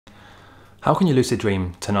How can you lucid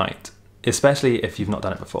dream tonight? Especially if you've not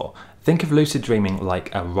done it before. Think of lucid dreaming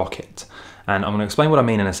like a rocket. And I'm going to explain what I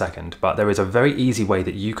mean in a second, but there is a very easy way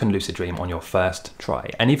that you can lucid dream on your first try.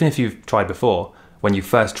 And even if you've tried before, when you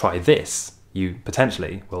first try this, you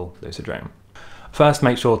potentially will lucid dream. First,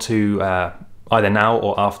 make sure to either now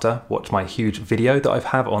or after watch my huge video that I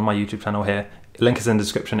have on my YouTube channel here. Link is in the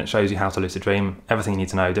description. It shows you how to lucid dream, everything you need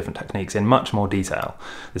to know, different techniques in much more detail.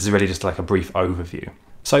 This is really just like a brief overview.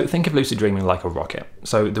 So think of lucid dreaming like a rocket.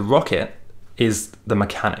 So the rocket is the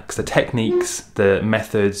mechanics, the techniques, the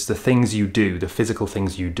methods, the things you do, the physical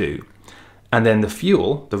things you do. And then the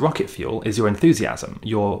fuel, the rocket fuel, is your enthusiasm,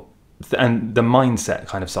 and the mindset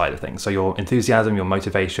kind of side of things. So your enthusiasm, your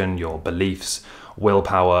motivation, your beliefs,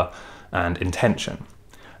 willpower, and intention.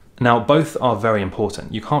 Now, both are very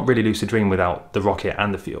important. You can't really lucid dream without the rocket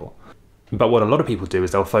and the fuel. But what a lot of people do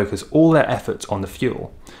is they'll focus all their efforts on the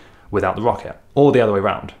fuel without the rocket, or the other way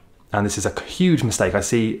around. And this is a huge mistake. I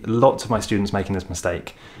see lots of my students making this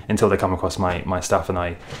mistake until they come across my stuff and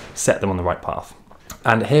I set them on the right path.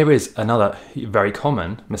 And here is another very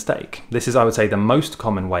common mistake. This is, I would say, the most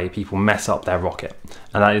common way people mess up their rocket.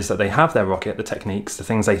 And that is that they have their rocket, the techniques, the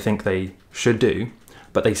things they think they should do,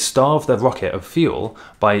 but they starve the rocket of fuel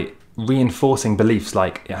by reinforcing beliefs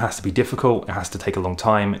like it has to be difficult, it has to take a long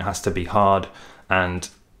time, it has to be hard, and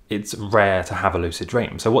it's rare to have a lucid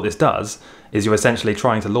dream. So what this does is you're essentially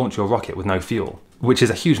trying to launch your rocket with no fuel, which is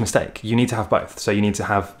a huge mistake. You need to have both. So you need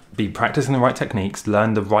to be practicing the right techniques,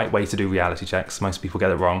 learn the right way to do reality checks. Most people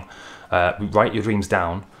get it wrong. Write your dreams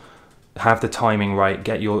down, have the timing right,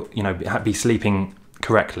 be sleeping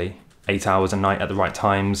correctly, 8 hours a night at the right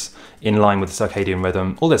times, in line with the circadian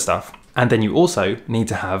rhythm, all this stuff. And then you also need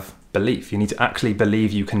to have belief. You need to actually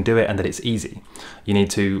believe you can do it and that it's easy. You need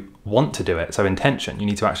to want to do it, so intention. You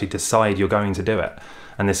need to actually decide you're going to do it.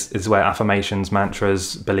 And this is where affirmations,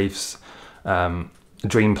 mantras, beliefs,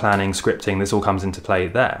 dream planning, scripting, this all comes into play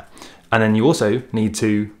there. And then you also need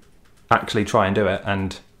to actually try and do it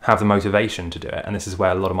and have the motivation to do it. And this is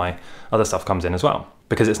where a lot of my other stuff comes in as well.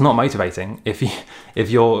 Because it's not motivating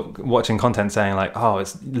if you're watching content saying like, oh,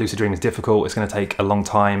 lucid dreaming is difficult, it's going to take a long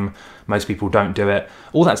time, most people don't do it.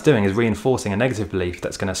 All that's doing is reinforcing a negative belief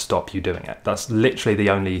that's going to stop you doing it. That's literally the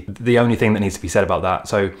only thing that needs to be said about that.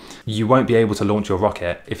 So you won't be able to launch your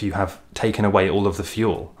rocket if you have taken away all of the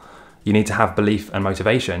fuel. You need to have belief and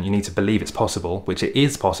motivation. You need to believe it's possible, which it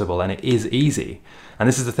is possible and it is easy. And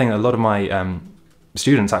this is the thing that a lot of my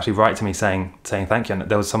students actually write to me saying thank you. And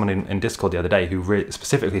there was someone in Discord the other day who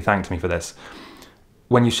specifically thanked me for this.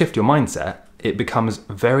 When you shift your mindset, it becomes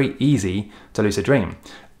very easy to lucid dream.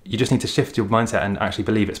 You just need to shift your mindset and actually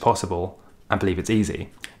believe it's possible and believe it's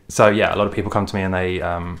easy. So yeah, a lot of people come to me and they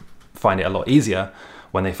find it a lot easier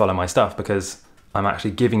when they follow my stuff because I'm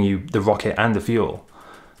actually giving you the rocket and the fuel.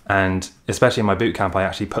 And especially in my bootcamp, I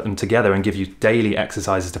actually put them together and give you daily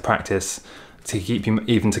exercises to practice to keep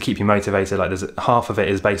you motivated. Like there's half of it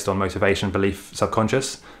is based on motivation, belief,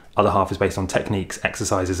 subconscious. Other half is based on techniques,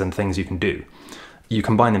 exercises, and things you can do. You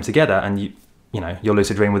combine them together, and you'll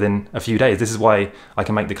lucid dream within a few days. This is why I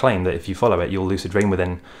can make the claim that if you follow it, you'll lucid dream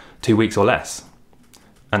within 2 weeks or less.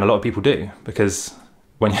 And a lot of people do, because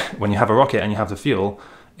when you have a rocket and you have the fuel,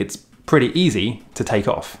 it's pretty easy to take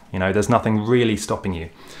off. There's nothing really stopping you.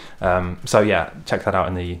 So yeah, check that out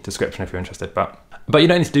in the description if you're interested. But you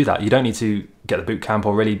don't need to do that. You don't need to get the bootcamp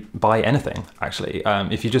or really buy anything, actually.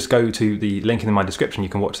 If you just go to the link in my description, you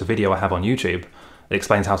can watch the video I have on YouTube. It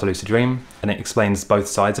explains how to lucid dream, and it explains both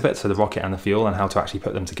sides of it, so the rocket and the fuel, and how to actually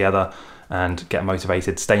put them together and get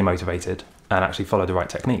motivated, stay motivated, and actually follow the right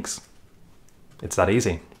techniques. It's that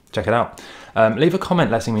easy. Check it out. Leave a comment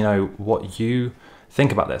letting me know what you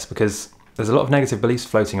think about this, because there's a lot of negative beliefs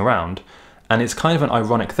floating around, and it's kind of an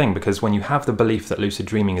ironic thing, because when you have the belief that lucid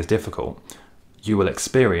dreaming is difficult, you will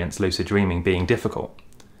experience lucid dreaming being difficult.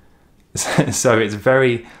 So it's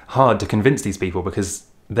very hard to convince these people because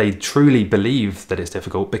they truly believe that it's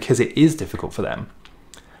difficult because it is difficult for them.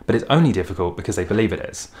 But it's only difficult because they believe it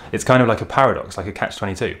is. It's kind of like a paradox, like a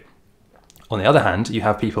catch-22. On the other hand, you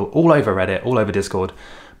have people all over Reddit, all over Discord,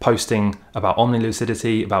 posting about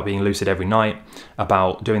omnilucidity, about being lucid every night,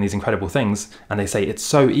 about doing these incredible things, and they say, it's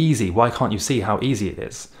so easy, why can't you see how easy it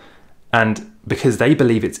is? And because they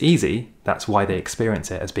believe it's easy, that's why they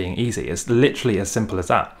experience it as being easy. It's literally as simple as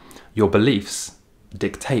that. Your beliefs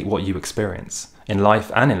dictate what you experience in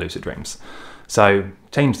life and in lucid dreams. So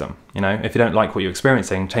change them. If you don't like what you're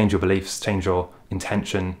experiencing, change your beliefs, change your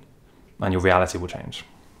intention, and your reality will change.